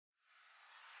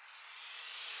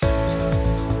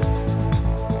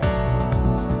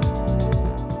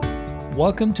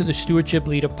Welcome to the Stewardship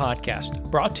Leader Podcast,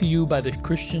 brought to you by the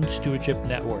Christian Stewardship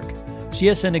Network.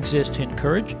 CSN exists to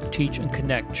encourage, teach, and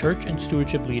connect church and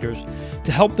stewardship leaders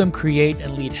to help them create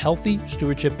and lead healthy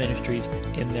stewardship ministries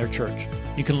in their church.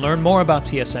 You can learn more about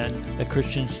CSN at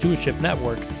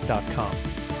ChristianStewardshipNetwork.com.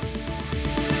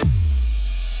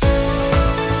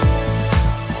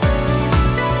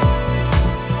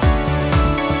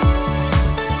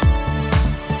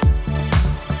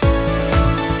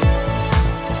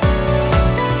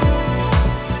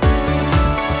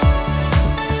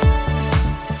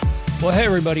 Well, hey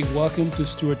everybody, welcome to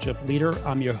Stewardship Leader.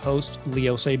 I'm your host,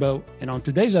 Leo Sabo, and on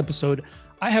today's episode,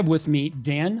 I have with me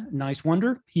Dan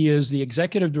Nicewander. He is the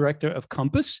Executive Director of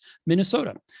Compass,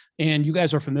 Minnesota. And you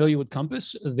guys are familiar with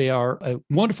Compass. They are a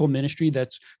wonderful ministry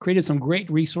that's created some great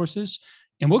resources.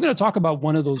 And we're going to talk about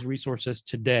one of those resources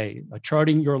today.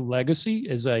 Charting Your Legacy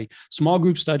is a small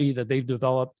group study that they've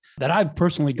developed that I've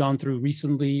personally gone through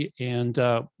recently. And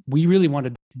we really want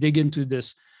to dig into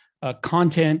this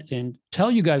content and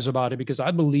tell you guys about it because I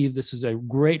believe this is a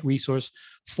great resource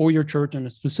for your church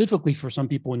and specifically for some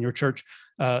people in your church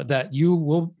that you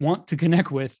will want to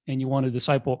connect with and you want to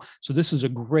disciple. So this is a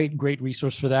great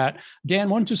resource for that. Dan,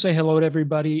 why don't you say hello to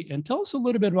everybody and tell us a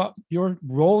little bit about your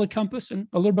role at Compass and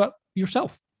a little about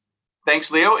yourself.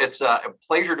 Thanks, Leo. It's a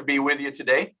pleasure to be with you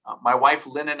today. My wife,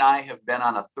 Lynn, and I have been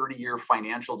on a 30-year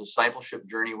financial discipleship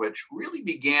journey, which really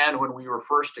began when we were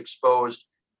first exposed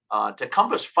to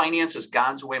Compass Finance's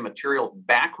God's Way material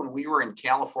back when we were in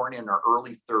California in our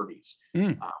early 30s.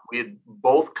 We had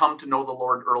both come to know the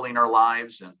Lord early in our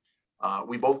lives, and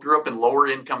we both grew up in lower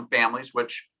income families,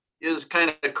 which is kind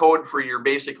of the code for you're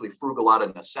basically frugal out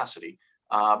of necessity.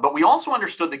 But we also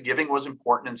understood that giving was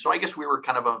important, and so I guess we were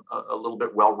kind of a little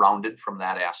bit well-rounded from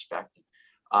that aspect.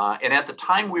 And at the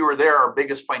time we were there, our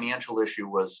biggest financial issue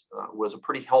was a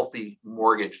pretty healthy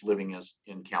mortgage living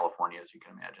in California, as you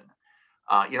can imagine.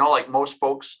 Like most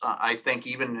folks, I think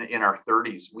even in our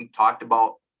 30s, we talked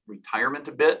about retirement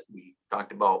a bit. We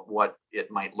talked about what it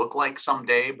might look like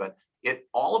someday, but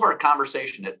all of our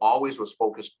conversation, it always was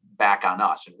focused back on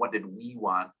us and what did we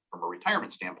want from a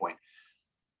retirement standpoint.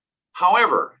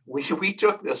 However, we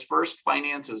took this first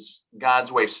Finances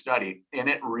God's Way study, and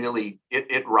it really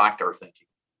rocked our thinking.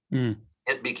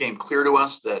 It became clear to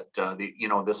us that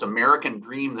this American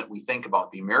dream that we think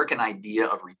about, the American idea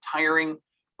of retiring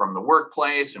from the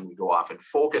workplace, and we go off and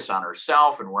focus on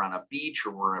ourselves, and we're on a beach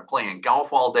or we're playing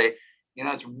golf all day.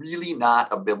 It's really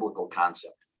not a biblical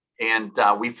concept. And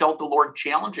we felt the Lord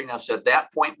challenging us at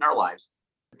that point in our lives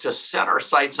to set our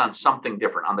sights on something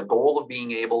different, on the goal of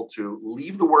being able to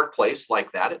leave the workplace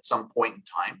like that at some point in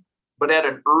time, but at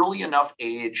an early enough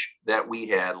age that we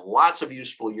had lots of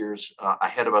useful years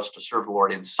ahead of us to serve the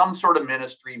Lord in some sort of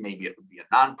ministry. Maybe it would be a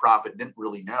nonprofit, didn't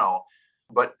really know.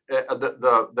 But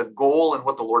the goal and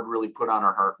what the Lord really put on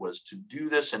our heart was to do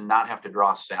this and not have to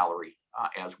draw salary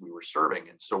as we were serving.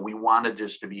 And so we wanted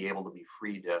just to be able to be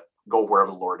free to go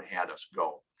wherever the Lord had us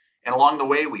go. And along the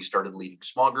way, we started leading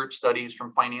small group studies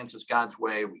from Finances God's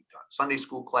Way. We taught Sunday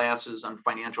school classes on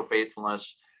financial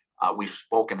faithfulness. We've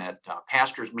spoken at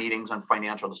pastors' meetings on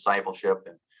financial discipleship.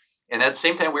 And at the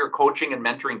same time, we were coaching and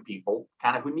mentoring people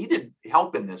kind of who needed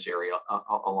help in this area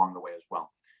along the way as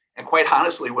well. And quite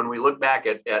honestly, when we look back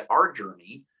at our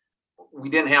journey, we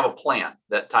didn't have a plan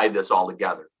that tied this all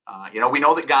together. We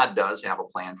know that God does have a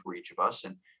plan for each of us.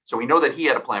 And so we know that he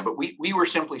had a plan, but we were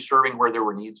simply serving where there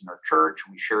were needs in our church.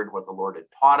 We shared what the Lord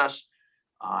had taught us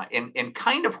and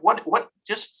kind of what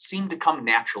just seemed to come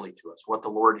naturally to us, what the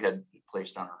Lord had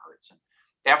placed on our hearts. And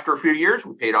after a few years,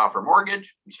 we paid off our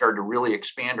mortgage. We started to really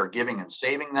expand our giving and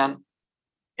saving then.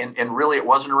 And really, it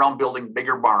wasn't around building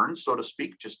bigger barns, so to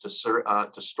speak, just to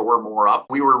store more up.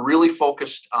 We were really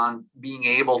focused on being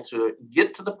able to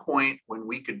get to the point when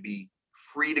we could be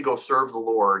free to go serve the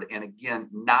Lord and, again,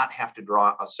 not have to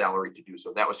draw a salary to do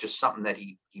so. That was just something that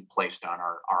he placed on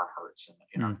our hearts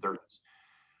in our 30s.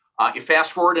 You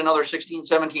fast forward another 16,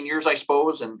 17 years, I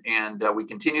suppose, and we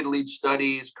continue to lead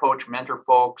studies, coach, mentor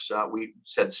folks. We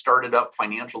had started up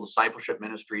financial discipleship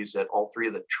ministries at all three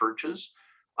of the churches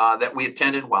that we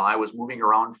attended while I was moving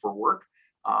around for work.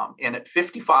 And at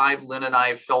 55, Lynn and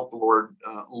I felt the Lord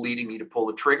leading me to pull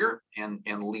the trigger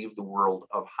and leave the world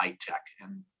of high tech.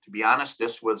 And to be honest,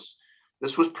 this was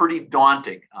pretty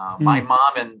daunting. My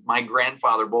mom and my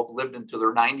grandfather both lived into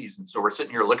their 90s. And so we're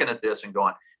sitting here looking at this and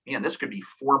going, man, this could be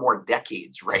 4 more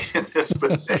decades right in this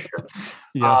position.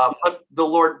 But the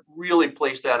Lord really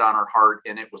placed that on our heart.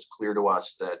 And it was clear to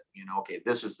us that, okay,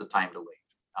 this is the time to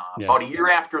leave. About a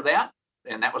year after that,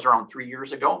 and that was around 3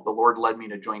 years ago, the Lord led me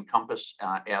to join Compass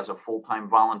as a full-time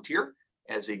volunteer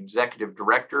as executive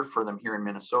director for them here in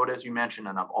Minnesota, as you mentioned,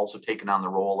 and I've also taken on the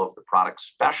role of the product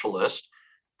specialist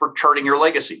for Charting Your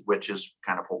Legacy, which is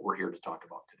kind of what we're here to talk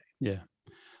about today.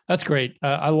 Yeah, that's great.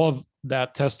 I love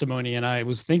that testimony. And I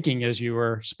was thinking as you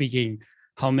were speaking,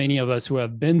 how many of us who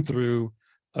have been through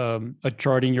a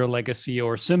Charting Your Legacy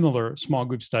or similar small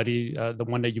group study, the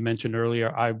one that you mentioned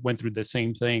earlier, I went through the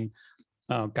same thing.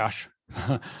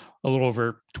 A little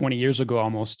over 20 years ago,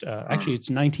 almost. Actually, it's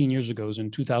 19 years ago. It was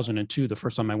in 2002, the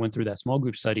first time I went through that small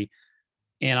group study.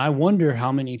 And I wonder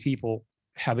how many people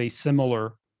have a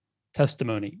similar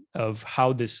testimony of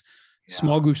how this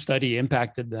small group study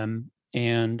impacted them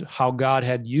and how God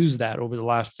had used that over the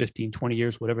last 15, 20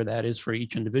 years, whatever that is for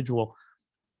each individual.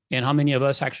 And how many of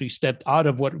us actually stepped out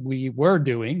of what we were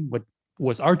doing, what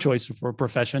was our choice for a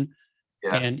profession,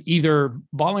 and either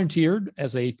volunteered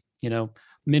as a,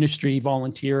 ministry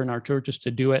volunteer in our churches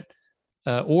to do it,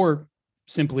 or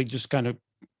simply just kind of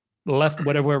left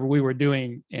whatever we were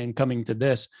doing and coming to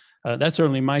this. That's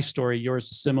certainly my story.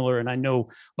 Yours is similar. And I know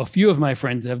a few of my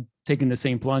friends have taken the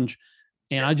same plunge.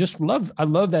 And I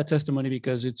love that testimony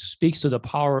because it speaks to the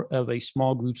power of a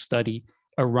small group study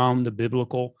around the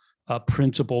biblical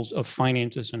principles of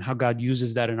finances and how God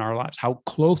uses that in our lives, how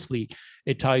closely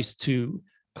it ties to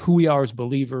who we are as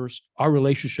believers, our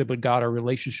relationship with God, our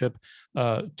relationship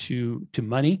to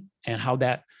money, and how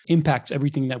that impacts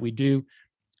everything that we do.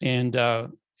 And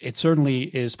it certainly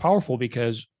is powerful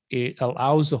because it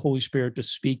allows the Holy Spirit to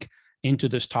speak into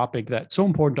this topic that's so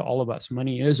important to all of us.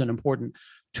 Money is an important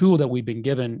tool that we've been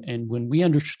given. And when we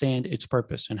understand its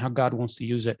purpose and how God wants to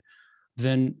use it,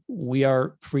 then we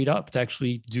are freed up to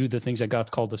actually do the things that God's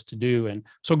called us to do. And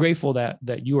so grateful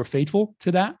that you are faithful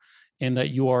to that and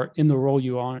that you are in the role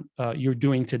you're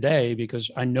doing today, because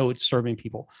I know it's serving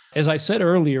people. As I said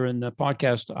earlier in the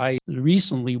podcast, I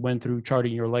recently went through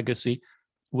Charting Your Legacy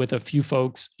with a few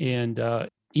folks. And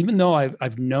even though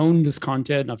I've known this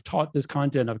content, and I've taught this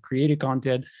content, I've created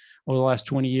content over the last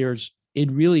 20 years, it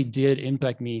really did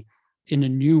impact me in a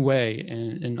new way.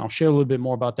 And I'll share a little bit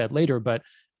more about that later. But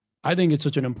I think it's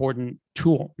such an important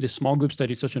tool. This small group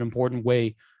study is such an important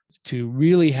way to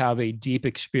really have a deep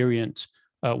experience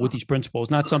with these principles.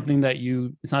 Not something that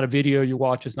it's not a video you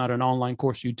watch. It's not an online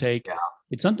course you take. Yeah.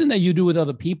 It's something that you do with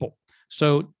other people.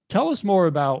 So tell us more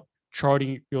about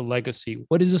Charting Your Legacy.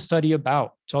 What is the study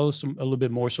about? Tell us a little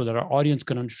bit more so that our audience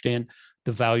can understand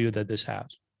the value that this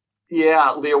has.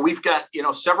 Yeah, Leo, we've got,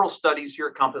 several studies here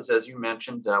at Compass, as you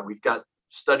mentioned. We've got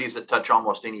studies that touch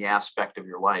almost any aspect of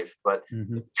your life, but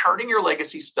the Charting Your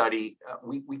Legacy study,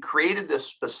 we created this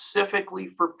specifically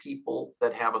for people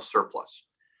that have a surplus.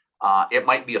 It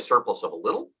might be a surplus of a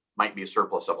little, might be a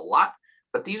surplus of a lot,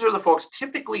 but these are the folks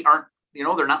typically aren't,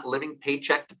 they're not living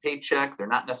paycheck to paycheck. They're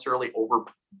not necessarily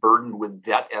overburdened with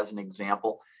debt, as an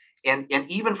example. And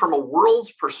even from a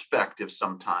world's perspective,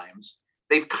 sometimes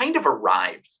they've kind of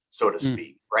arrived, so to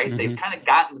speak, right? Mm-hmm. They've kind of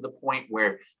gotten to the point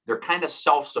where they're kind of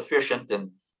self-sufficient, and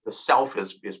the self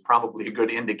is probably a good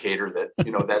indicator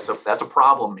that, that's a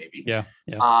problem maybe. Yeah.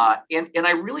 And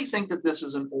I really think that this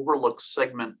is an overlooked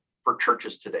segment for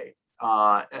churches today.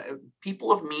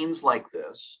 People of means like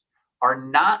this are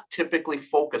not typically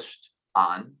focused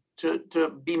on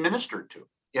to be ministered to,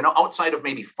 outside of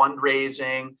maybe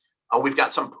fundraising. We've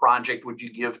got some project would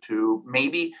you give to,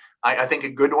 maybe I think a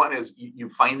good one is you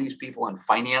find these people on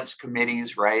finance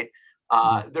committees, right?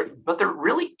 But there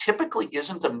really typically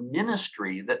isn't a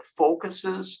ministry that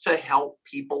focuses to help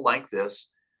people like this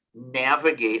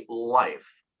navigate life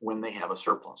when they have a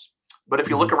surplus. But if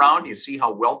you look around, you see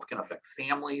how wealth can affect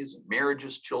families and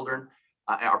marriages, children,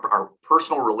 our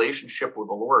personal relationship with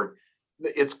the Lord.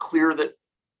 It's clear that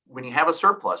when you have a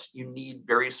surplus, you need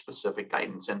very specific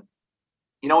guidance. And,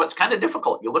 it's kind of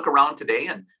difficult. You look around today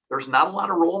and there's not a lot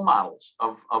of role models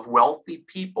of wealthy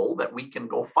people that we can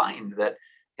go find that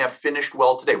have finished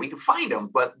well today. We can find them,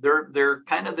 but they're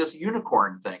kind of this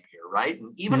unicorn thing here, right?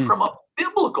 And even from a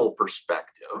biblical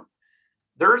perspective,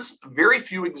 there's very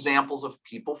few examples of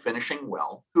people finishing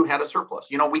well who had a surplus.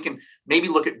 We can maybe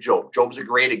look at Job. Job's a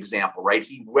great example, right?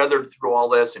 He weathered through all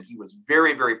this and he was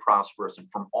very, very prosperous.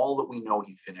 And from all that we know,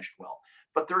 he finished well.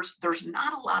 But there's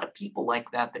not a lot of people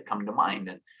like that come to mind.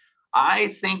 And I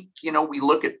think, we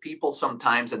look at people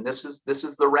sometimes, and this is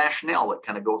the rationale that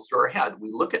kind of goes through our head. We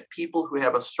look at people who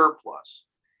have a surplus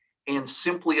and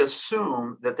simply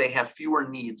assume that they have fewer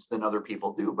needs than other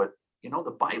people do. But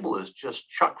the Bible is just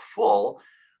chock full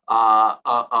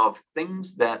of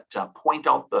things that point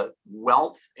out the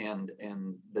wealth and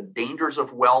the dangers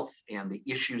of wealth and the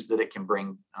issues that it can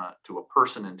bring to a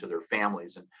person and to their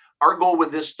families. And our goal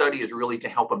with this study is really to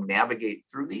help them navigate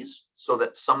through these so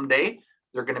that someday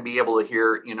they're going to be able to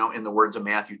hear, in the words of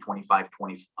Matthew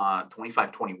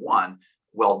 25:21,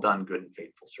 well done, good and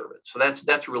faithful servant. So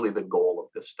that's really the goal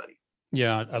of this study.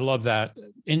 Yeah, I love that.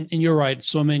 And you're right.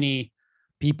 So many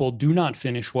people do not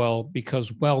finish well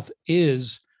because wealth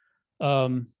is,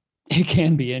 it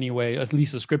can be anyway, at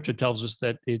least the scripture tells us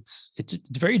that it's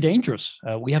very dangerous.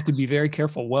 We have to be very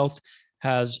careful. Wealth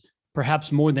has,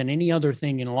 perhaps more than any other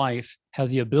thing in life,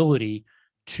 has the ability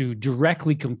to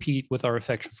directly compete with our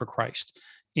affection for Christ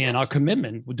and our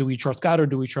commitment. Do we trust God or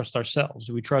do we trust ourselves?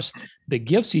 Do we trust the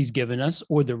gifts he's given us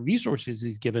or the resources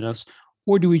he's given us,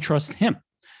 or do we trust him?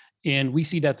 And we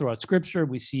see that throughout scripture.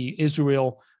 We see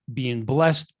Israel being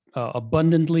blessed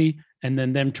abundantly, and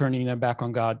then them turning their back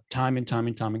on God time and time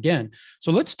and time again.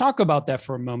 So let's talk about that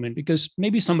for a moment, because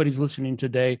maybe somebody's listening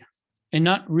today and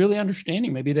not really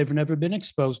understanding. Maybe they've never been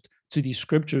exposed to these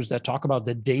scriptures that talk about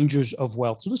the dangers of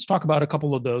wealth. So let's talk about a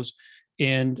couple of those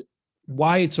and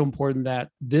why it's so important that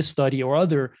this study or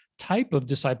other type of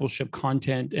discipleship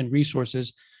content and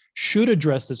resources should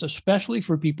address this, especially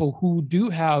for people who do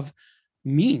have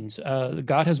means.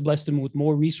 God has blessed them with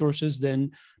more resources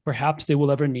than perhaps they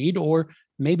will ever need, or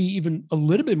maybe even a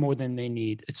little bit more than they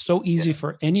need. It's so easy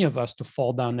for any of us to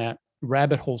fall down that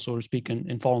rabbit hole, so to speak,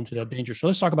 and fall into that danger. So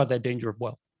let's talk about that danger of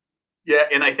wealth. Yeah,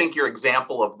 and I think your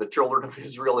example of the children of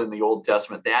Israel in the Old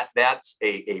Testament, that's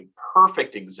a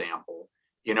perfect example.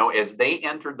 As they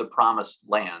entered the promised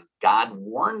land, God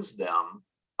warns them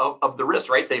of the risk,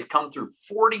 right? They've come through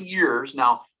 40 years.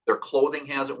 Now, their clothing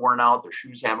hasn't worn out, their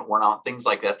shoes haven't worn out, things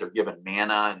like that. They're given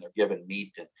manna and they're given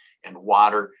meat and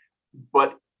water.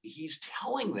 But he's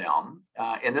telling them,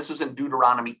 and this is in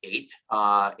Deuteronomy 8,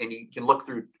 and you can look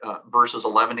through verses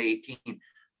 11 to 18.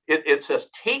 It says,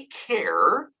 take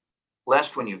care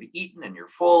lest when you've eaten and you're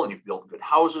full and you've built good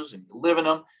houses and you live in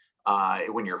them,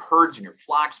 when your herds and your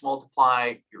flocks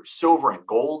multiply, your silver and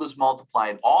gold is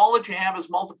multiplied, all that you have is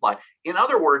multiplied. In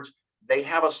other words, they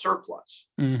have a surplus.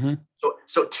 Mm-hmm.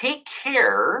 So take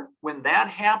care when that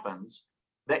happens,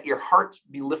 that your hearts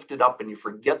be lifted up and you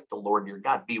forget the Lord your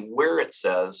God. Beware, it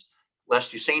says,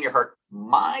 lest you say in your heart,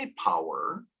 my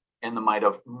power and the might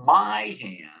of my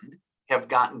hand have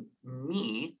gotten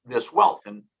me this wealth.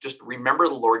 And just remember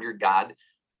the Lord your God.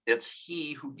 It's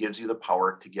he who gives you the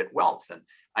power to get wealth. And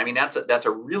I mean, that's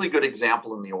a really good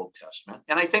example in the Old Testament.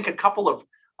 And I think a couple of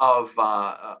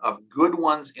good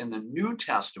ones in the New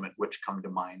Testament which come to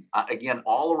mind, again,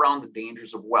 all around the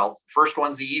dangers of wealth. First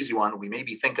one's the easy one. We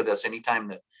maybe think of this anytime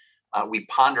that we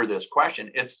ponder this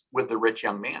question. It's with the rich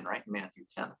young man, right? In Matthew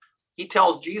 10. He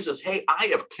tells Jesus, hey, I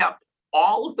have kept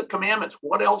all of the commandments.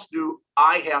 What else do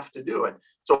I have to do? And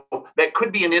so that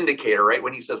could be an indicator, right?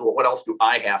 When he says, well, what else do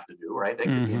I have to do, right? That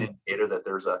could be an indicator that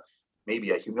there's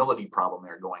maybe a humility problem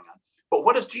there going on. But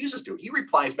what does Jesus do? He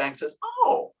replies back and says,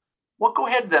 oh, well, go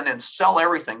ahead then and sell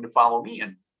everything to follow me.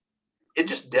 And it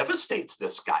just devastates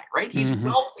this guy, right? He's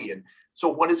wealthy. And so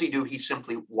what does he do? He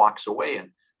simply walks away.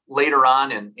 And later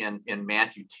on in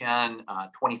Matthew 10,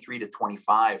 23 to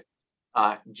 25,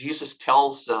 Jesus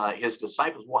tells his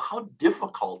disciples, well, how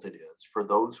difficult it is for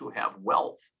those who have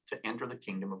wealth to enter the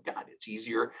kingdom of God. It's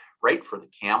easier, right, for the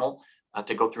camel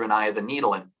to go through an eye of the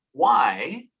needle. And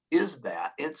why is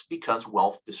that? It's because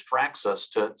wealth distracts us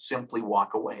to simply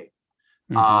walk away.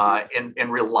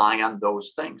 And rely on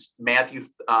those things. Matthew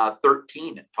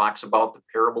 13, it talks about the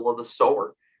parable of the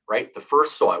sower, right? The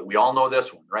first soil, we all know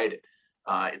this one, right?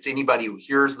 It's anybody who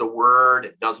hears the word,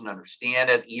 it doesn't understand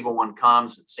it, the evil one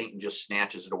comes, and Satan just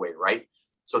snatches it away, right?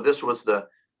 So this was the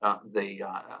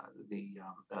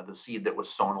seed that was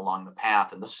sown along the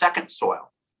path. And the second soil,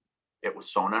 it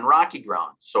was sown on rocky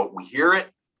ground. So we hear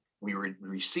it, we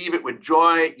receive it with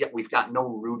joy, yet we've got no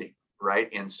rooting. Right.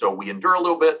 And so we endure a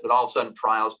little bit, but all of a sudden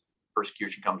trials,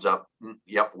 persecution comes up.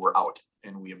 Yep, we're out.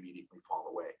 And we immediately fall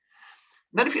away.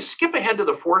 And then if you skip ahead to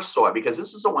the fourth soil, because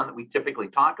this is the one that we typically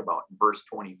talk about in verse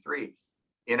 23,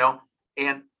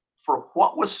 and for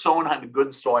what was sown on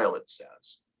good soil, it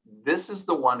says, this is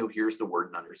the one who hears the word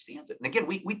and understands it. And again,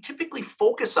 we typically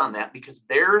focus on that because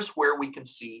there's where we can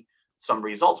see some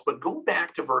results. But go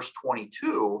back to verse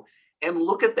 22 and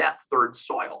look at that third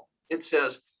soil. It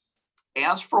says,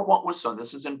 as for what was sown,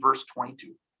 this is in verse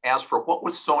 22, as for what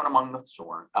was sown among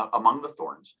the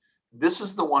thorns, this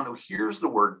is the one who hears the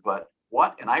word, but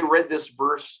what? And I read this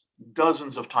verse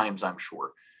dozens of times, I'm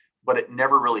sure, but it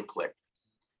never really clicked.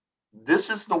 This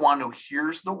is the one who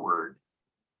hears the word,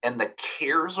 and the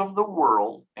cares of the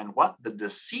world and what? The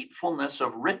deceitfulness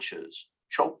of riches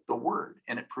choke the word,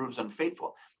 and it proves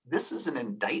unfaithful. this is an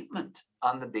indictment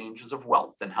on the dangers of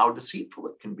wealth and how deceitful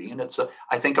it can be. And it's,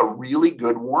 I think, a really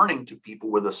good warning to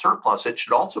people with a surplus. It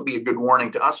should also be a good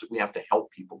warning to us that we have to help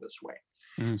people this way.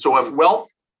 Mm-hmm. So if wealth,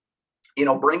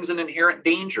 brings an inherent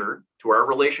danger to our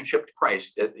relationship to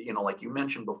Christ, like you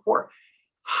mentioned before,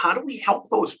 how do we help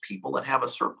those people that have a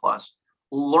surplus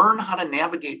learn how to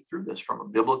navigate through this from a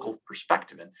biblical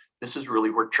perspective? And this is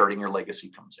really where Charting Your Legacy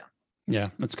comes in. Yeah,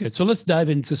 that's good. So let's dive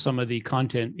into some of the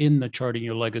content in the Charting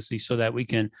Your Legacy so that we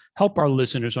can help our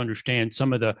listeners understand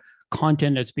some of the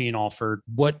content that's being offered,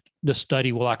 what the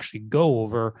study will actually go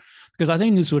over, because I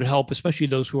think this would help, especially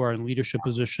those who are in leadership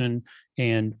position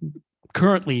and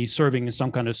currently serving in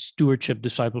some kind of stewardship,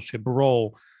 discipleship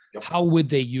role. Yep. How would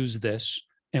they use this,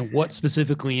 and what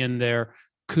specifically in there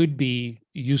could be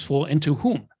useful, and to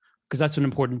whom? Because that's an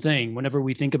important thing. Whenever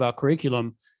we think about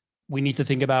curriculum, we need to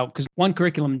think about, because one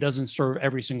curriculum doesn't serve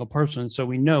every single person. So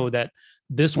we know that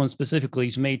this one specifically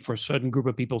is made for a certain group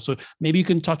of people. So maybe you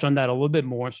can touch on that a little bit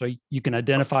more so you can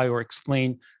identify or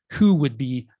explain who would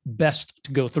be best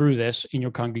to go through this in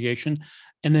your congregation.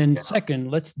 And then second,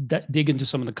 let's dig into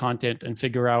some of the content and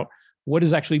figure out what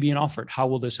is actually being offered. How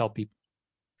will this help people?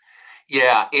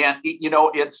 Yeah. And,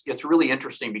 it's really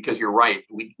interesting because you're right.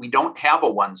 We don't have a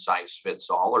one size fits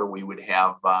all, or we would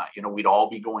have, we'd all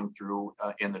be going through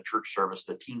in the church service,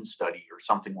 the teen study or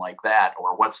something like that,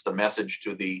 or what's the message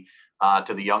to the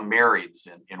young marrieds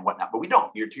and whatnot. But we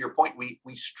don't. To your point,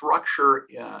 we structure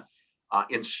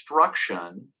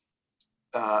instruction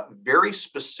very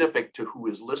specific to who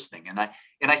is listening. And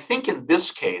I think in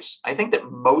this case, I think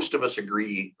that most of us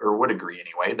agree, or would agree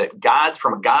anyway, that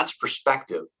from God's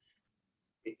perspective,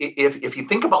 if you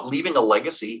think about leaving a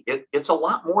legacy, it's a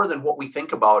lot more than what we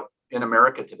think about in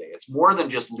America today. It's more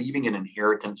than just leaving an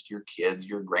inheritance to your kids,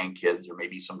 your grandkids, or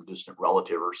maybe some distant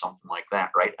relative or something like that,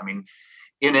 right? I mean,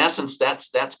 in essence, that's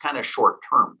kind of short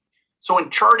term. So in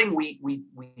charting, we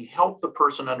help the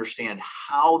person understand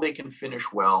how they can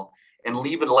finish well and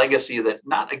leave a legacy that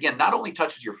not only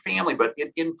touches your family, but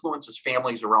it influences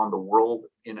families around the world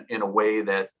in a way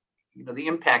that, the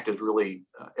impact is really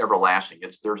everlasting.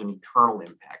 There's an eternal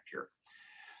impact here.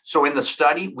 So in the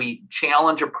study, we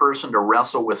challenge a person to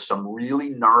wrestle with some really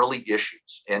gnarly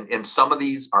issues. And some of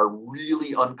these are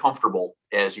really uncomfortable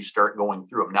as you start going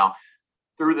through them. Now,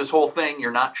 through this whole thing, you're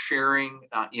not sharing,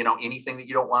 anything that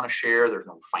you don't want to share. There's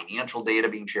no financial data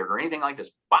being shared or anything like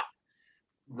this. But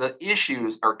the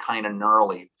issues are kind of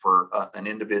gnarly for an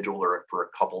individual or for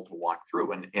a couple to walk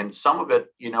through. And some of it,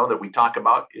 that we talk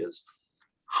about is,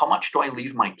 how much do I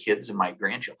leave my kids and my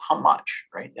grandchildren? How much,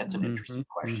 right? That's an interesting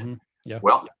question. Mm-hmm. Yeah.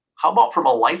 Well, how about from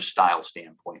a lifestyle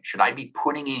standpoint? Should I be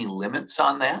putting any limits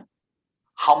on that?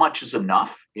 How much is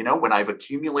enough? When I've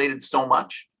accumulated so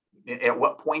much, at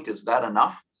what point is that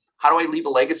enough? How do I leave a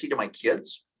legacy to my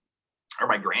kids or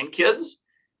my grandkids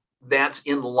that's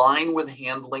in line with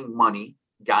handling money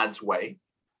God's way?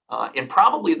 And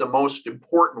probably the most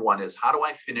important one is, how do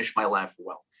I finish my life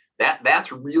well?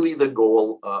 That's really the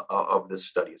goal of this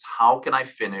study, is how can I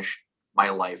finish my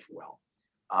life well?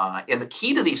 And the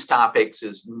key to these topics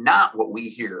is not what we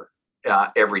hear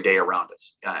every day around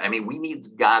us. We need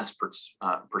God's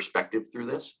perspective through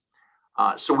this.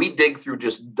 So we dig through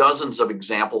just dozens of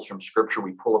examples from Scripture.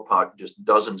 We pull apart just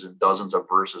dozens and dozens of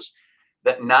verses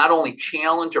that not only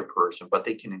challenge a person, but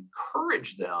they can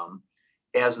encourage them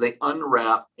as they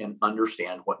unwrap and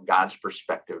understand what God's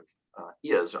perspective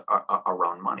is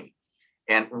around money.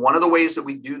 And one of the ways that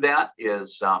we do that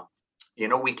is,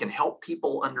 we can help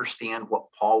people understand what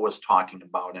Paul was talking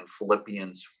about in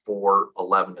Philippians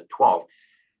 4:11-12.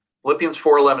 Philippians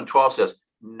 4:11-12 says,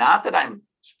 "Not that I'm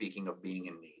speaking of being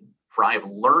in need, for I have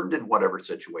learned in whatever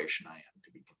situation I am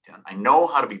to be content. I know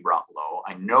how to be brought low.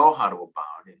 I know how to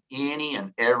abound in any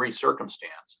and every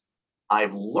circumstance.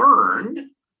 I've learned,"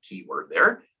 keyword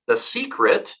there, "the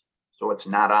secret," so it's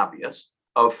not obvious,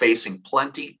 "of facing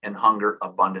plenty and hunger,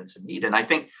 abundance and need." And I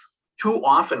think too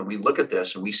often we look at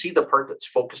this and we see the part that's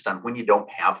focused on when you don't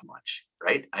have much,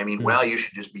 right? Well, you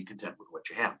should just be content with what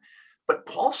you have. But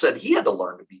Paul said he had to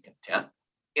learn to be content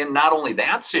in not only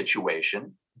that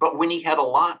situation, but when he had a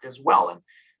lot as well. And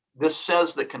this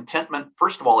says that contentment,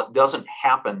 first of all, it doesn't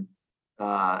happen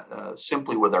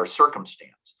simply with our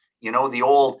circumstance. The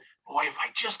old, boy, if I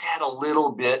just had a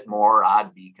little bit more,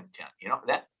 I'd be content.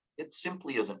 That it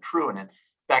simply isn't true. And in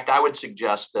fact, I would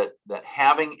suggest that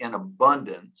having an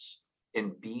abundance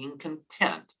and being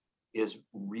content is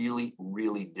really,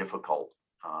 really difficult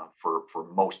for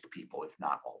most people, if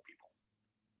not all people.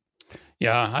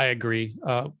 Yeah, I agree.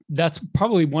 That's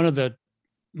probably one of the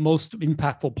most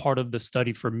impactful part of the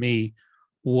study for me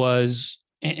was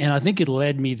And I think it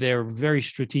led me there very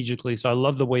strategically. So I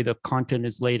love the way the content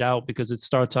is laid out, because it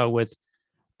starts out with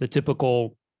the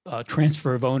typical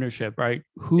transfer of ownership, right?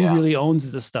 Who Yeah. really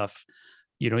owns the stuff?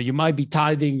 You might be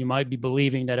tithing, you might be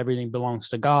believing that everything belongs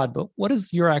to God, but what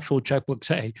does your actual checkbook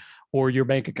say, or your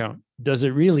bank account? Does it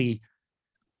really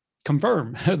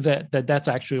confirm that that's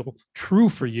actually true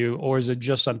for you, or is it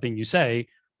just something you say,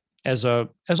 as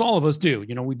all of us do?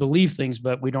 We believe things,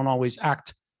 but we don't always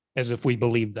act as if we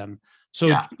believe them. So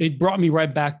Yeah. it brought me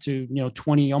right back to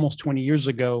almost 20 years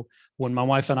ago, when my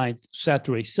wife and I sat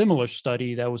through a similar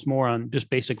study that was more on just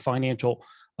basic financial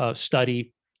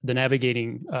study, the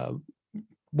navigating.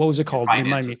 What was it called?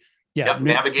 Remind me. Yeah. Yep.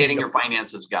 Navigating your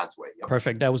finances God's way. Yep.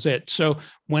 Perfect. That was it. So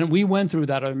when we went through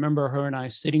that, I remember her and I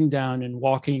sitting down and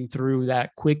walking through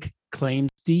that quick claim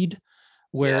deed,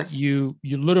 where Yes. you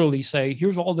literally say,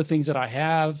 here's all the things that I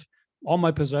have, all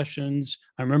my possessions.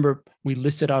 I remember we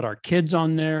listed out our kids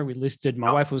on there. We listed,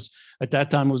 my wife was at that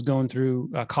time was going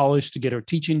through college to get her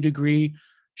teaching degree.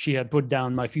 She had put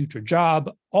down my future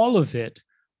job. All of it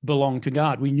belonged to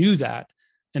God. We knew that.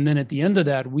 And then at the end of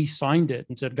that, we signed it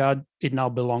and said, God, it now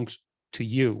belongs to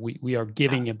you. We are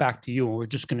giving it back to you, and we're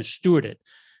just going to steward it.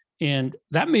 And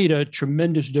that made a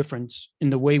tremendous difference in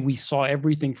the way we saw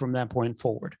everything from that point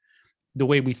forward. The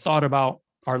way we thought about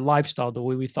our lifestyle, the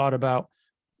way we thought about,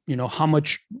 how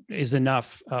much is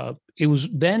enough. It was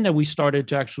then that we started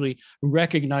to actually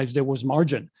recognize there was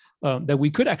margin, that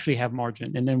we could actually have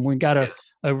margin. And then when we got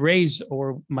a raise,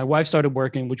 or my wife started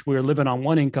working, which we were living on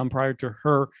one income prior to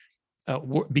her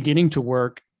beginning to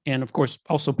work, and of course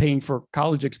also paying for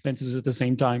college expenses at the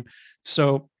same time.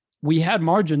 So we had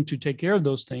margin to take care of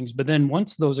those things. But then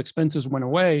once those expenses went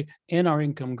away and our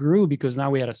income grew, because now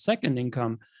we had a second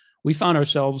income, we found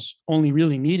ourselves only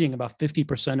really needing about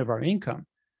 50% of our income.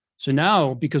 So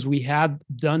now, because we had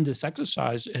done this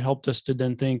exercise, it helped us to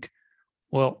then think,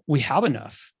 well, we have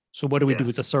enough. So what do we do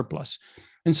with the surplus?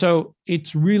 And so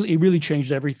it really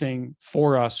changed everything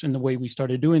for us in the way we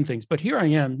started doing things. But here I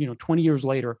am, 20 years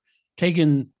later,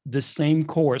 taking the same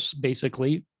course,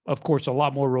 basically, of course, a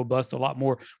lot more robust,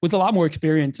 with a lot more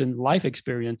experience and life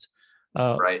experience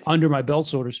under my belt,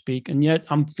 so to speak. And yet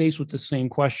I'm faced with the same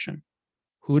question: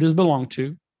 who does it belong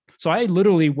to? So I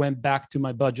literally went back to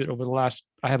my budget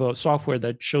I have a software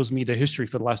that shows me the history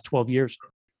for the last 12 years.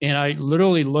 And I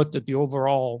literally looked at the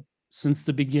overall, since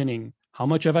the beginning, how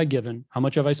much have I given? How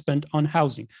much have I spent on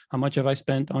housing? How much have I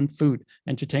spent on food,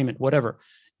 entertainment, whatever?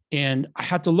 And I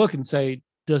had to look and say,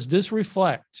 does this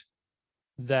reflect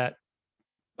that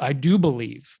I do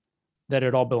believe that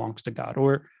it all belongs to God,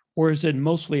 or is it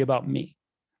mostly about me?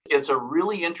 It's a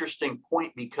really interesting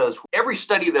point, because every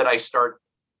study that I start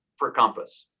for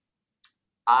Compass,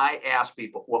 I ask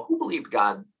people, well, who believes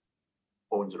God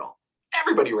owns it all?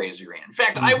 Everybody raise your hand. In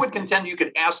fact, I would contend you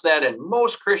could ask that in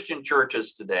most Christian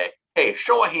churches today. Hey,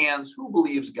 show of hands, who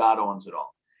believes God owns it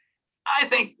all? I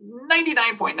think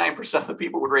 99.9% of the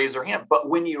people would raise their hand. But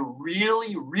when you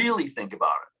really, really think about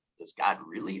it, does God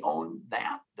really own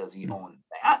that? Does he own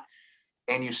that?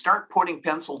 And you start putting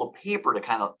pencil to paper to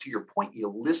kind of, to your point, you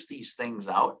list these things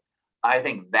out. I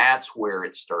think that's where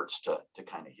it starts to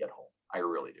kind of hit home. I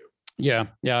really do. Yeah,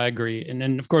 I agree. And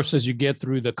then, of course, as you get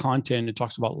through the content, it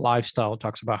talks about lifestyle, it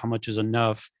talks about how much is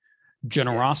enough,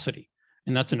 generosity.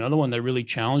 And that's another one that really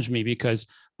challenged me, because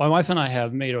my wife and I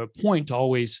have made a point to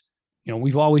always,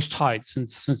 we've always tithed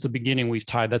since the beginning. We've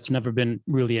tithed. That's never been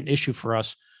really an issue for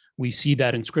us. We see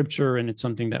that in scripture, and it's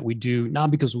something that we do, not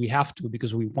because we have to,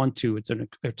 because we want to.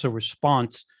 It's a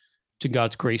response to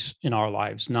God's grace in our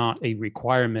lives, not a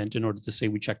requirement in order to say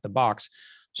we check the box.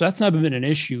 So that's never been an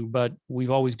issue, but we've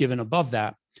always given above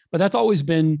that. But that's always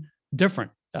been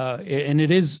different. And it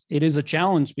is a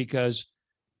challenge, because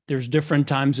there's different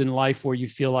times in life where you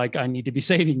feel like I need to be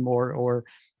saving more, or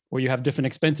you have different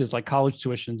expenses like college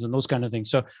tuitions and those kind of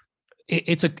things. So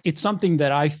it's something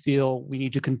that I feel we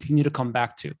need to continue to come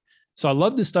back to. So I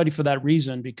love this study for that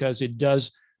reason, because it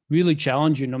does really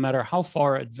challenge you, no matter how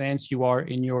far advanced you are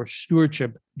in your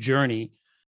stewardship journey.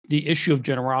 The issue of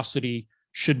generosity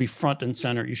should be front and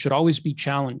center. You should always be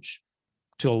challenged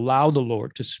to allow the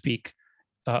Lord to speak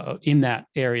in that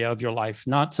area of your life,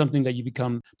 not something that you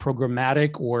become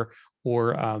programmatic or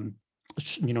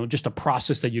just a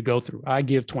process that you go through. I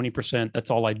give 20%, that's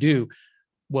all I do.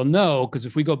 Well, no, because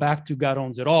if we go back to God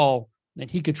owns it all, then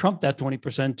he could trump that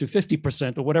 20% to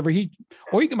 50% or whatever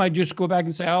or he might just go back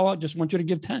and say, oh, I just want you to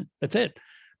give 10. That's it.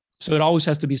 So it always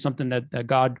has to be something that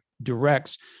God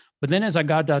directs. But then as I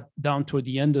got that down toward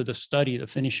the end of the study, the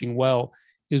finishing well,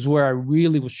 is where I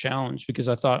really was challenged, because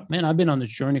I thought, man, I've been on this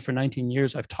journey for 19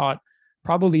 years. I've taught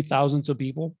probably thousands of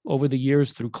people over the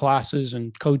years through classes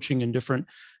and coaching and different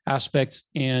aspects.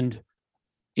 And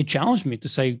it challenged me to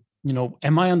say,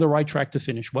 am I on the right track to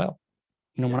finish well?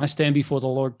 When I stand before the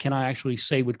Lord, can I actually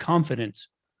say with confidence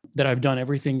that I've done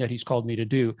everything that he's called me to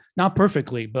do? Not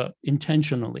perfectly, but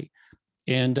intentionally.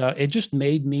 And it just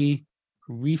made me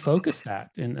refocus that.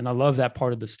 And I love that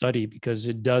part of the study because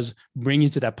it does bring you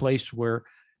to that place where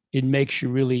it makes you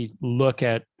really look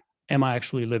at, am I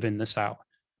actually living this out?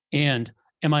 And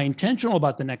am I intentional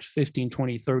about the next 15,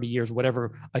 20, 30 years,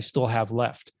 whatever I still have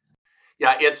left?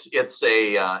 Yeah, it's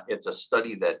a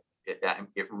study that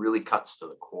it really cuts to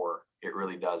the core. It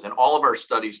really does. And all of our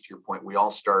studies, to your point, we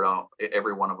all start out,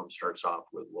 every one of them starts off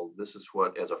with, well, this is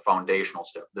what, as a foundational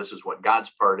step, this is what God's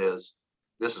part is.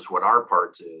 This is what our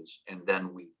part is. And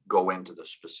then we go into the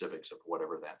specifics of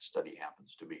whatever that study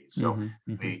happens to be. So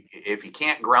if you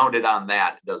can't ground it on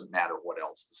that, it doesn't matter what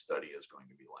else the study is going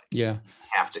to be like. Yeah. You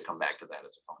have to come back to that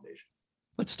as a foundation.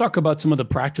 Let's talk about some of the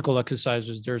practical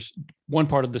exercises. There's one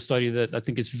part of the study that I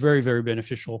think is very, very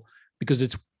beneficial because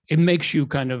it makes you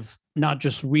kind of not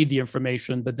just read the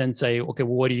information, but then say, okay,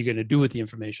 well, what are you going to do with the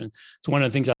information? So one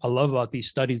of the things I love about these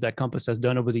studies that Compass has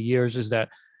done over the years is that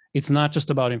it's not just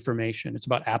about information, it's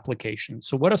about application.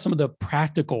 So what are some of the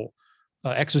practical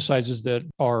exercises that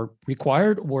are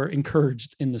required or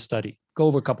encouraged in the study? Go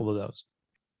over a couple of those.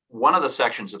 One of the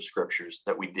sections of scriptures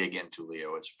that we dig into,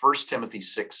 Leo, is 1 Timothy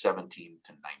 6:17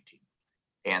 to 19.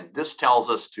 And this tells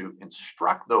us to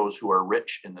instruct those who are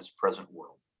rich in this present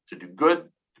world to do good,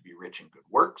 to be rich in good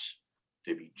works,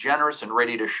 to be generous and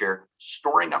ready to share,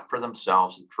 storing up for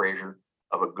themselves the treasure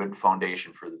of a good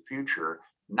foundation for the future,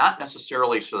 not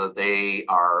necessarily so that they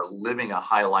are living a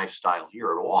high lifestyle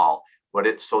here at all, but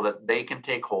it's so that they can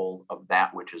take hold of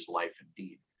that which is life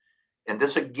indeed. And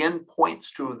this again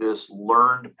points to this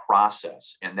learned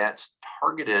process, and that's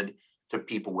targeted to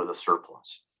people with a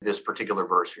surplus, this particular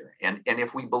verse here. And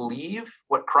if we believe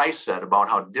what Christ said about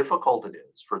how difficult it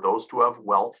is for those who have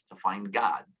wealth to find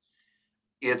God,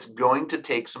 it's going to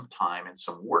take some time and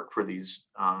some work for these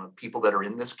people that are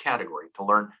in this category to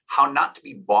learn how not to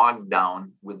be bogged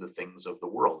down with the things of the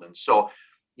world. And so,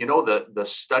 the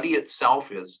study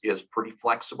itself is pretty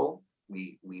flexible.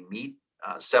 We meet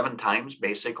 7 times,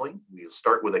 basically. We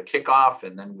start with a kickoff,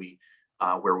 and then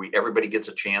everybody gets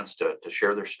a chance to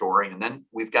share their story. And then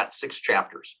we've got 6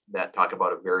 chapters that talk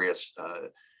about a various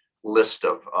list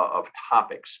of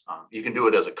topics. You can do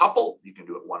it as a couple. You can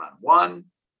do it one-on-one.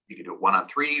 You can do it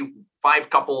 1-on-3, 5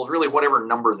 couples, really whatever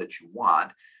number that you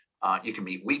want. You can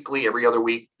meet weekly, every other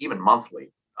week, even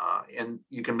monthly. And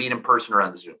you can meet in person or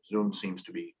on Zoom. Zoom seems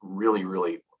to be really,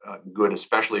 really good,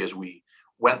 especially as we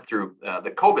went through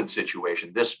the COVID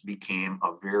situation. This became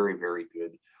a very, very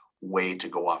good way to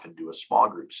go off and do a small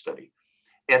group study.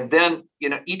 And then,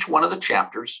 each one of the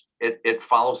chapters, it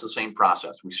follows the same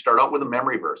process. We start out with a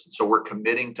memory verse. And so we're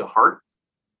committing to heart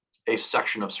a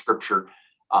section of scripture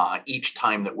each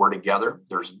time that we're together.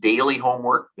 There's daily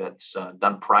homework that's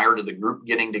done prior to the group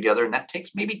getting together, and that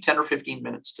takes maybe 10 or 15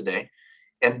 minutes today.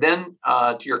 And then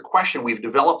to your question, we've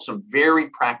developed some very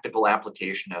practical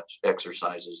application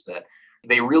exercises that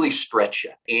they really stretch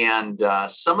you. And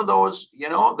some of those,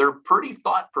 they're pretty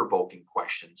thought-provoking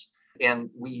questions. And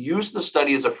we use the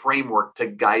study as a framework to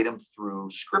guide them through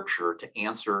scripture to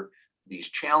answer these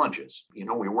challenges.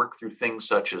 We work through things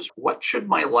such as, what should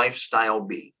my lifestyle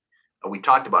be? We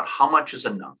talked about how much is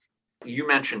enough. You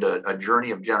mentioned a journey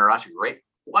of generosity, right?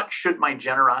 What should my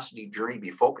generosity journey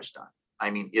be focused on? I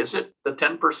mean, is it the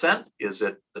 10%? Is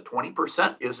it the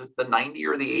 20%? Is it the 90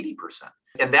 or the 80%?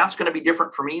 And that's going to be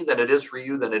different for me than it is for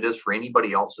you, than it is for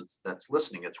anybody else that's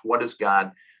listening. It's, what does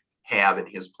God have in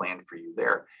his plan for you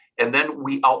there? And then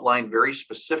we outline very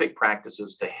specific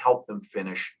practices to help them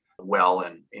finish well.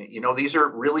 And these are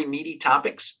really meaty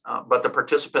topics, but the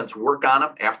participants work on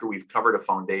them after we've covered a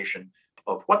foundation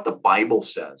of what the Bible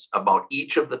says about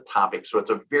each of the topics. So it's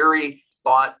a very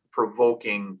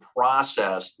thought-provoking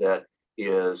process that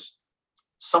is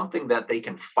something that they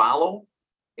can follow,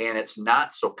 and it's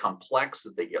not so complex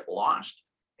that they get lost,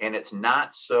 and it's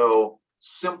not so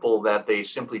simple that they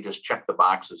simply just check the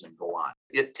boxes and go on.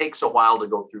 It takes a while to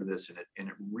go through this, and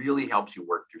it really helps you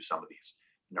work through some of these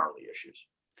gnarly issues.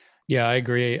 Yeah, I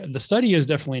agree. The study is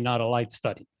definitely not a light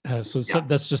study. So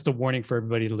that's just a warning for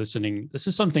everybody listening. This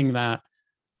is something that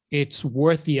it's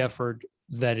worth the effort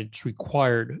that it's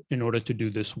required in order to do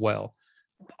this well.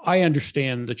 I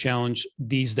understand the challenge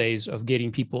these days of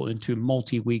getting people into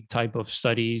multi-week type of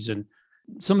studies, and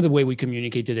some of the way we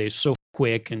communicate today is so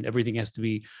quick and everything has to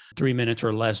be 3 minutes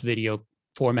or less video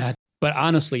format. But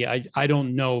honestly, I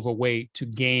don't know of a way to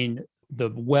gain the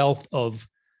wealth of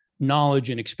knowledge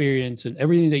and experience and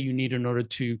everything that you need in order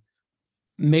to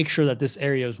make sure that this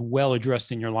area is well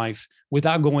addressed in your life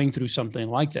without going through something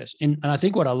like this. And I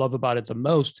think what I love about it the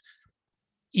most,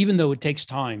 even though it takes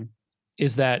time,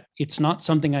 is that it's not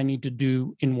something I need to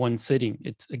do in one sitting.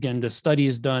 It's, again, the study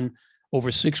is done over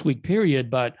a 6-week period,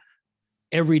 but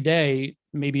every day,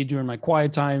 maybe during my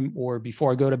quiet time or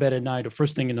before I go to bed at night or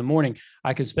first thing in the morning,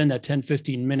 I can spend that 10,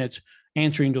 15 minutes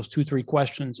answering those 2-3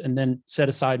 questions and then set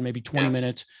aside maybe 20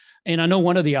 minutes. And I know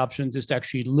one of the options is to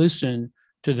actually listen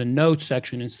to the notes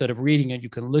section instead of reading it. You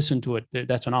can listen to it.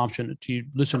 That's an option to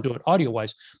listen to it audio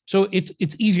wise. So it's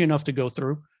easy enough to go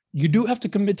through. You do have to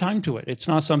commit time to it. It's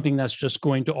not something that's just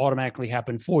going to automatically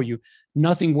happen for you.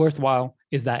 Nothing worthwhile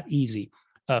is that easy.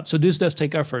 So this does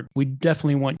take effort. We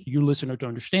definitely want you listener to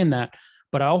understand that.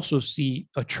 But I also see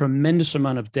a tremendous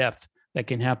amount of depth that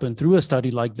can happen through a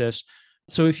study like this.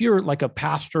 So if you're like a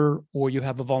pastor or you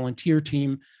have a volunteer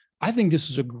team, I think this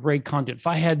is a great content. If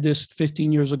I had this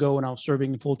 15 years ago when I was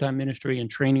serving in full-time ministry and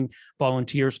training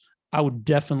volunteers, I would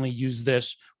definitely use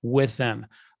this with them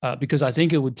because I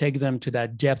think it would take them to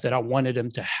that depth that I wanted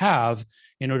them to have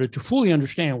in order to fully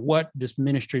understand what this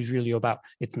ministry is really about.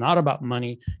 It's not about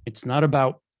money. It's not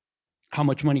about how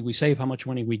much money we save, how much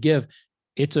money we give.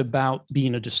 It's about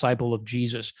being a disciple of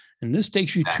Jesus. And this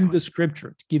takes you to the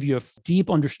scripture to give you a deep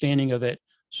understanding of it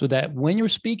so that when you're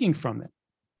speaking from it,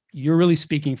 you're really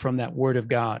speaking from that word of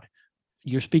God.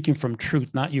 You're speaking from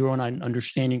truth, not your own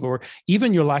understanding or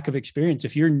even your lack of experience.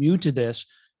 If you're new to this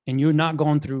and you're not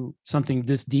going through something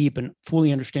this deep and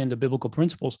fully understand the biblical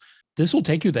principles, this will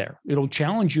take you there. It'll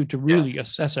challenge you to really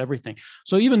assess everything.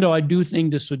 So even though I do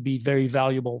think this would be very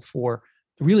valuable for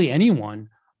really anyone,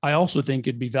 I also think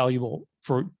it'd be valuable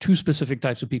for 2 specific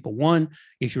types of people. One,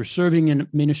 if you're serving in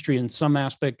ministry in some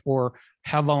aspect or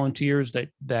have volunteers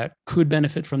that could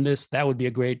benefit from this, that would be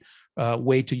a great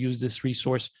way to use this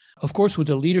resource. Of course, with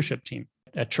the leadership team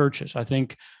at churches, I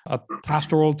think a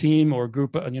pastoral team or a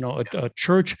group, a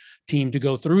church team to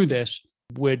go through this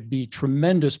would be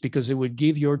tremendous because it would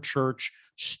give your church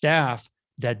staff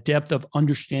that depth of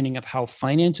understanding of how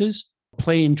finances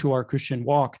play into our Christian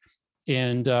walk.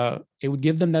 And it would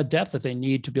give them that depth that they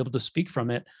need to be able to speak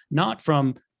from it, not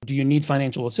from, do you need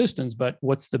financial assistance, but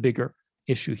what's the bigger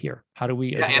issue here? How do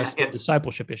we address the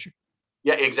discipleship issue?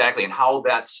 Yeah, exactly. And how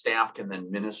that staff can then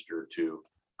minister to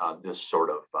this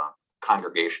sort of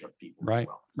congregation of people. Right, as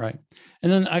well. Right.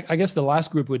 And then I guess the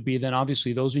last group would be then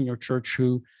obviously those in your church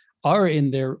who are in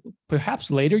their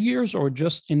perhaps later years or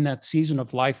just in that season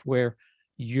of life where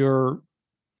you're,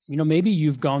 maybe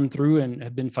you've gone through and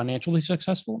have been financially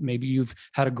successful. Maybe you've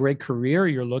had a great career.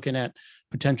 You're looking at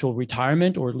potential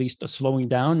retirement or at least a slowing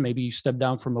down. Maybe you step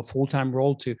down from a full-time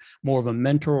role to more of a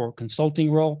mentor or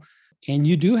consulting role. And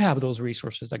you do have those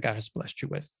resources that God has blessed you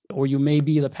with. Or you may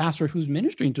be the pastor who's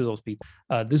ministering to those people.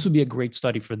 This would be a great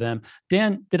study for them.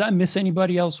 Dan, did I miss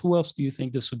anybody else? Who else do you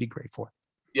think this would be great for?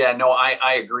 Yeah, no,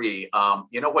 I agree.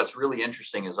 What's really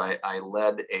interesting is I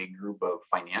led a group of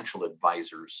financial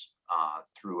advisors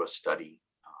through a study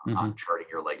on charting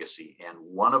your legacy. And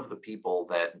one of the people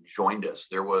that joined us,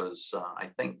 there was, I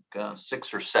think,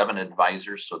 6 or 7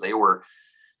 advisors. So they were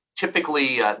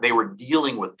typically, they were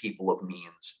dealing with people of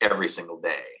means every single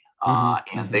day.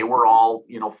 And they were all,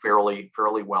 fairly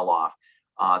well off.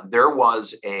 There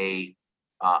was a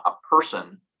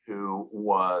person who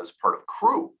was part of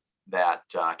Cru, that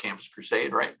Campus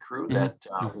Crusade, right? Cru that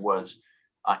was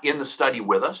in the study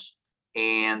with us.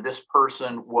 And this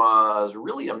person was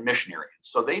really a missionary.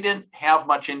 So they didn't have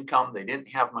much income. They didn't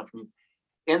have much means.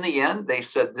 In the end, they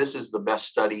said, this is the best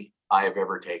study I have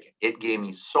ever taken. It gave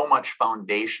me so much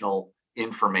foundational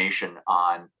information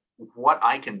on what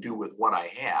I can do with what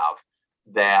I have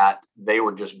that they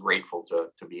were just grateful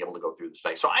to be able to go through the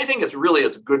study. So I think it's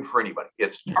good for anybody.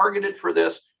 It's targeted for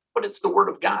this, but it's the word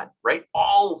of God, right?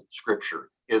 All scripture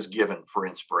is given for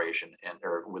inspiration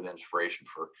or with inspiration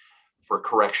for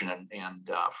correction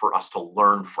and for us to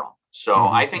learn from. So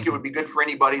I think it would be good for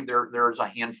anybody. There's a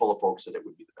handful of folks that it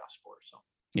would be the best for. So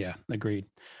yeah, agreed.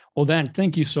 Well, Dan,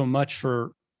 thank you so much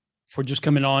for just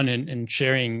coming on and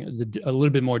sharing a little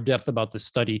bit more depth about the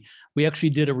study. We actually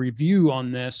did a review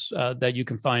on this that you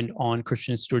can find on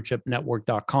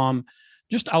christianstewardshipnetwork.com,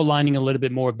 just outlining a little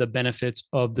bit more of the benefits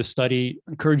of the study.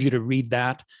 I encourage you to read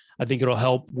that. I think it'll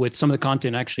help with some of the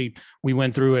content. Actually, we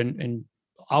went through and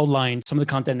outlined some of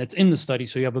the content that's in the study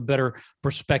so you have a better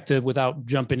perspective without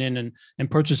jumping in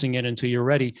and purchasing it until you're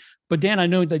ready. But Dan, I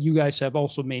know that you guys have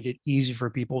also made it easy for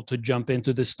people to jump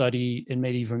into this study and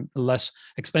made it even less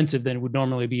expensive than it would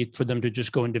normally be for them to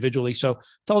just go individually. So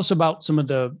tell us about some of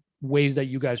the ways that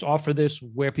you guys offer this,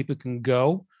 where people can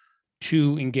go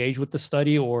to engage with the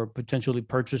study or potentially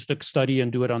purchase the study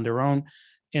and do it on their own.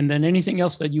 And then anything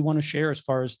else that you want to share as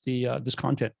far as the this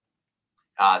content?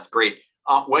 It's great.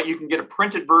 Well, you can get a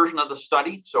printed version of the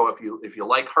study. So if you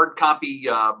like hard copy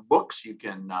books, you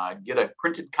can get a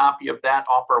printed copy of that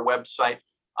off our website.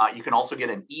 You can also get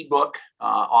an ebook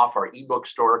off our ebook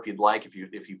store if you'd like, if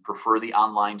you prefer the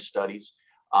online studies.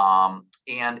 And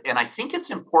I think it's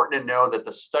important to know that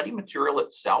the study material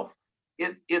itself,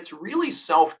 it's really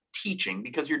self-teaching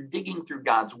because you're digging through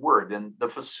God's word, and the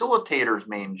facilitator's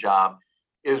main job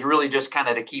is really just kind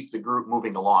of to keep the group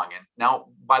moving along. And now,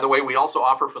 by the way, we also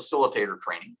offer facilitator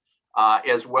training,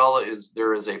 as well as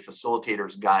there is a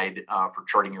facilitator's guide for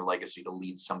charting your legacy to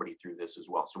lead somebody through this as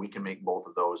well. So we can make both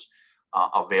of those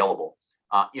available.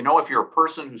 If you're a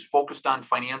person who's focused on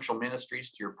financial ministries,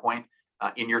 to your point,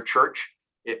 in your church,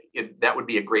 that would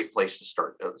be a great place to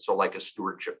start. So like a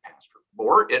stewardship pastor,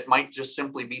 or it might just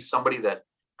simply be somebody that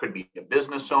could be a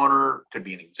business owner, could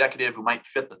be an executive who might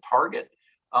fit the target.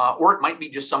 Or it might be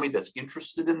just somebody that's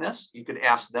interested in this. You could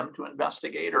ask them to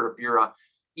investigate. Or if you're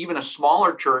even a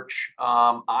smaller church,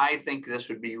 I think this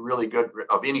would be really good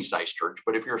of any size church.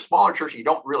 But if you're a smaller church, you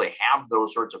don't really have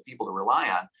those sorts of people to rely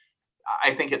on.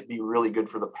 I think it'd be really good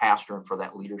for the pastor and for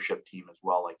that leadership team as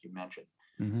well, like you mentioned.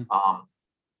 Mm-hmm.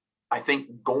 I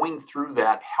think going through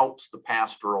that helps the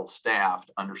pastoral staff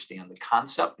to understand the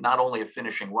concept, not only of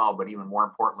finishing well, but even more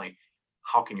importantly,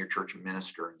 how can your church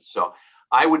minister? And so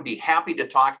I would be happy to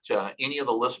talk to any of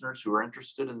the listeners who are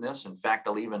interested in this. In fact,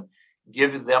 I'll even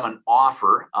give them an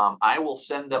offer. I will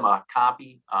send them a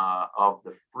copy of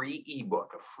the free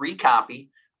ebook, a free copy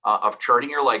of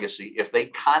Charting Your Legacy, if they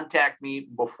contact me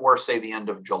before, say, the end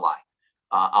of July.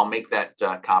 I'll make that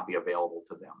copy available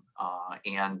to them.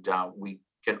 And we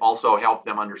can also help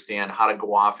them understand how to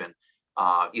go off and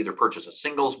either purchase a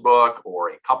singles book or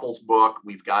a couples book.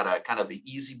 We've got a kind of the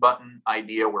easy button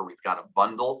idea where we've got a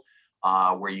bundle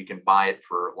where you can buy it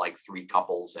for like 3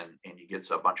 couples and you get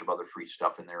a bunch of other free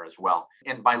stuff in there as well.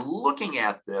 And by looking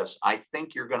at this, I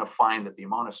think you're going to find that the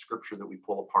amount of scripture that we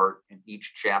pull apart in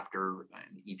each chapter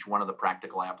and each one of the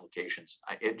practical applications,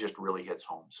 it just really hits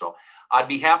home. So I'd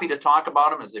be happy to talk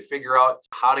about them as they figure out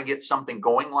how to get something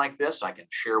going like this. I can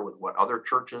share with what other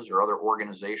churches or other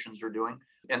organizations are doing.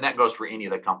 And that goes for any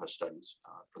of the Compass studies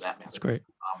for that matter. That's great.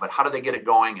 But how do they get it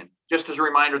going? And just as a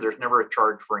reminder, there's never a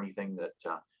charge for anything that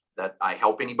I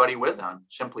help anybody with. I'm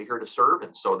simply here to serve.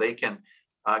 And so they can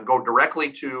go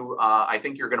directly to, I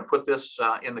think you're going to put this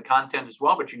in the content as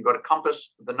well, but you can go to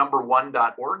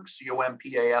compass1.org,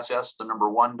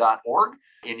 COMPASS1.org,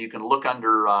 and you can look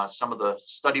under some of the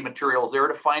study materials there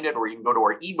to find it, or you can go to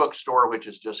our ebook store, which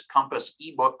is just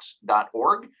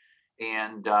compassebooks.org.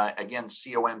 And again,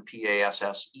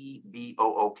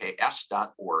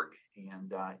 COMPASSEBOOKS.org.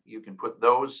 And you can put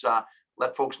those,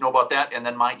 let folks know about that. And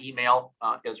then my email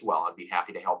as well. I'd be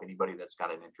happy to help anybody that's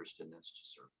got an interest in this to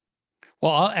serve.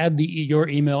 Well, I'll add your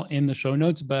email in the show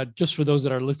notes, but just for those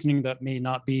that are listening that may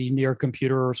not be near a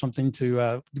computer or something,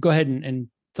 to go ahead and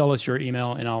tell us your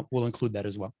email, and we'll include that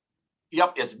as well.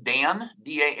 Yep, it's Dan,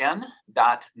 DAN,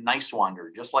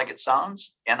 .Nicewander, just like it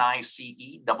sounds,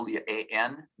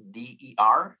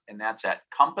 NICEWANDER, and that's at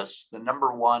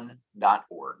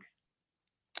compass1.org.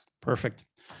 Perfect.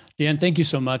 Dan, thank you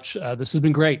so much. This has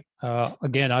been great.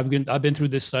 Again, I've been through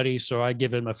this study, so I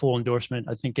give it my full endorsement.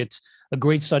 I think it's a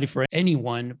great study for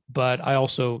anyone, but I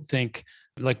also think,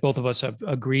 like both of us have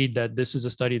agreed, that this is a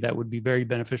study that would be very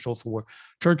beneficial for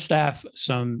church staff,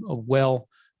 some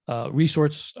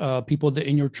resource people that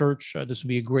in your church. This would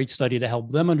be a great study to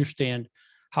help them understand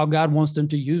how God wants them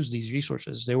to use these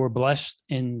resources. They were blessed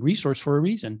in resource for a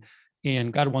reason,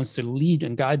 and God wants to lead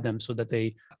and guide them so that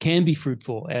they can be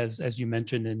fruitful, as you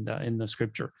mentioned in the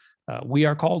scripture. We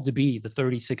are called to be the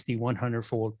 30, 60,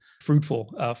 100-fold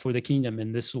fruitful for the kingdom,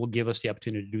 and this will give us the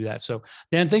opportunity to do that. So,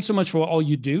 Dan, thanks so much for all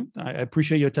you do. I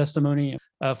appreciate your testimony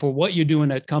for what you're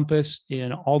doing at Compass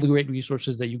and all the great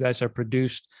resources that you guys have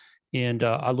produced. And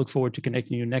I look forward to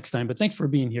connecting you next time. But thanks for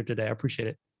being here today. I appreciate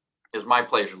it. It's my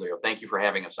pleasure, Leo. Thank you for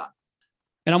having us on.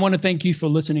 And I want to thank you for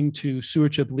listening to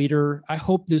Stewardship Leader. I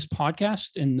hope this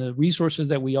podcast and the resources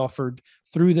that we offered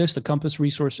through this, the Compass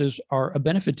resources, are a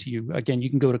benefit to you. Again, you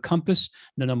can go to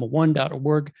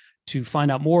compass1.org to find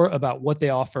out more about what they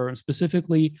offer, and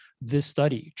specifically this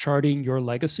study, Charting Your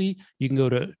Legacy. You can go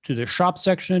to the shop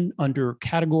section under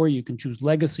category. You can choose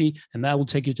legacy, and that will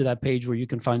take you to that page where you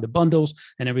can find the bundles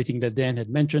and everything that Dan had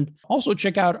mentioned. Also,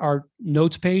 check out our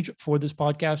notes page for this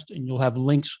podcast, and you'll have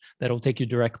links that'll take you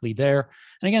directly there.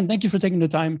 And again, thank you for taking the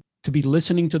time to be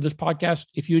listening to this podcast.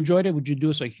 If you enjoyed it, would you do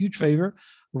us a huge favor?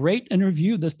 rate and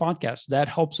review this podcast. That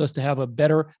helps us to have a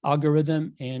better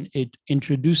algorithm, and it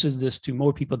introduces this to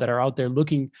more people that are out there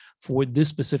looking for this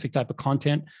specific type of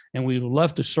content. And we would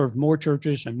love to serve more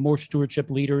churches and more stewardship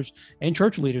leaders and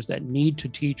church leaders that need to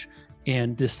teach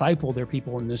and disciple their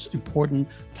people in this important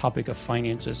topic of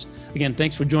finances. Again,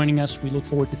 thanks for joining us. We look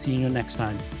forward to seeing you next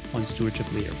time on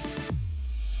Stewardship Leader.